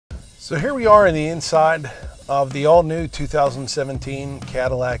So here we are in the inside of the all-new 2017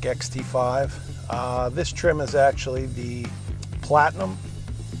 Cadillac XT5. This trim is actually the Platinum,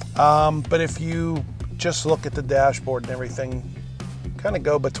 but if you just look at the dashboard and everything, kind of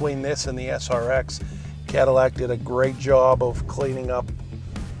go between this and the SRX, Cadillac did a great job of cleaning up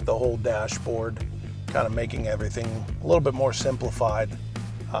the whole dashboard, kind of making everything a little bit more simplified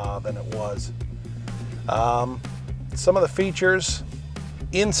than it was. Some of the features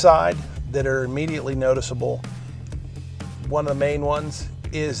inside that are immediately noticeable, one of the main ones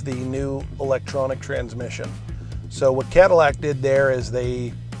is the new electronic transmission. So what Cadillac did there is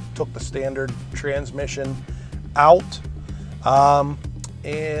they took the standard transmission out,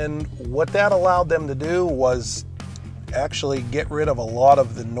 and what that allowed them to do was actually get rid of a lot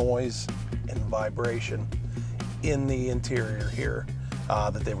of the noise and vibration in the interior here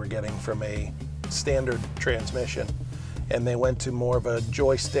that they were getting from a standard transmission. And they went to more of a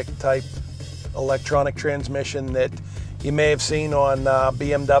joystick type electronic transmission that you may have seen on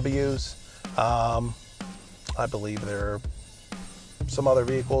BMWs. I believe there are some other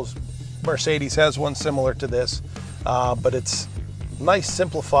vehicles. Mercedes has one similar to this, but it's nice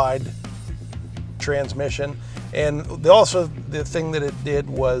simplified transmission. And also the thing that it did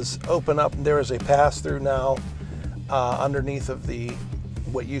was open up, there is a pass-through now underneath of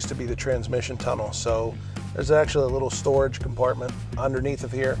what used to be the transmission tunnel. So there's actually a little storage compartment underneath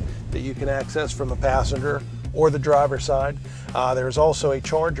of here that you can access from the passenger or the driver's side. There's also a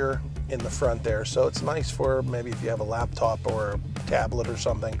charger in the front there, so it's nice for maybe if you have a laptop or a tablet or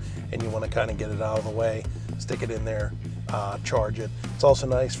something and you want to kind of get it out of the way, stick it in there, charge it. It's also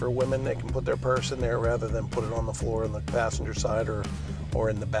nice for women. They can put their purse in there rather than put it on the floor in the passenger side or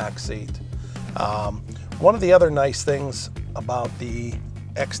in the back seat. One of the other nice things about the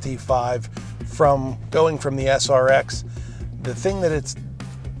XT5 from going from the SRX, the thing that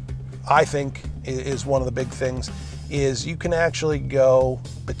I think is one of the big things is you can actually go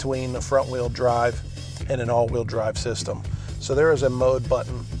between a front wheel drive and an all-wheel drive system. So there is a mode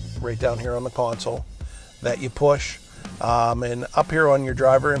button right down here on the console that you push, and up here on your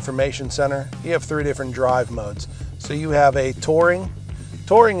driver information center you have 3 different drive modes. So you have a touring.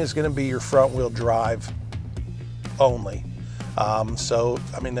 Touring is going to be your front wheel drive only. So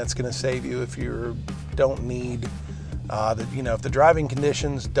I mean, that's going to save you if you don't need if the driving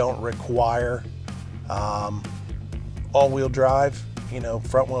conditions don't require all-wheel drive,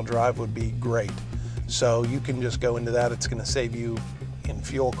 front-wheel drive would be great. So you can just go into that. It's going to save you in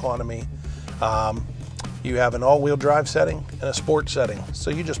fuel economy. You have an all-wheel drive setting and a sport setting. So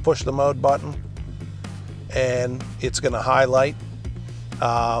you just push the mode button and it's going to highlight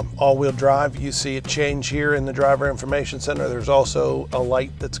all-wheel drive. You see it change here in the driver information center. There's also a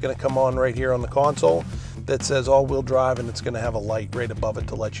light that's going to come on right here on the console that says all-wheel drive, and it's going to have a light right above it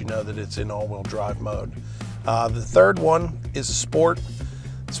to let you know that it's in all-wheel drive mode. The third one is sport.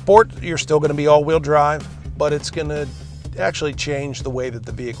 Sport, you're still going to be all-wheel drive, but it's going to actually change the way that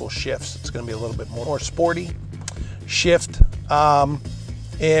the vehicle shifts. It's going to be a little bit more sporty shift,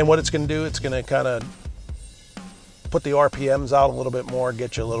 and what it's going to do, it's going to kind of put the RPMs out a little bit more,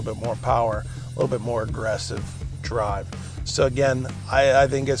 get you a little bit more power, a little bit more aggressive drive. So again, I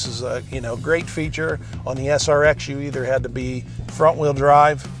think this is a great feature. On the SRX, you either had to be front wheel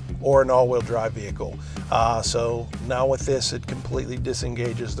drive or an all-wheel drive vehicle. So now with this, it completely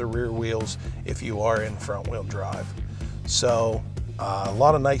disengages the rear wheels if you are in front wheel drive. So a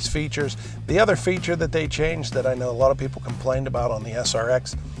lot of nice features. The other feature that they changed that I know a lot of people complained about on the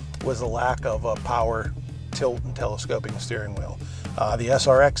SRX was the lack of a power tilt and telescoping steering wheel. The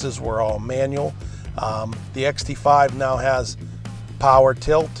SRXs were all manual. The XT5 now has power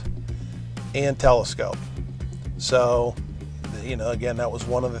tilt and telescope. So, again, that was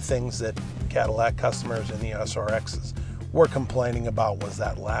one of the things that Cadillac customers in the SRXs were complaining about, was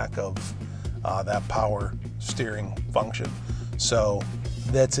that lack of that power steering function. So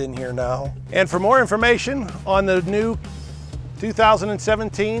that's in here now. And for more information on the new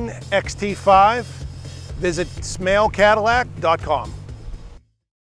 2017 XT5, visit smailcadillac.com.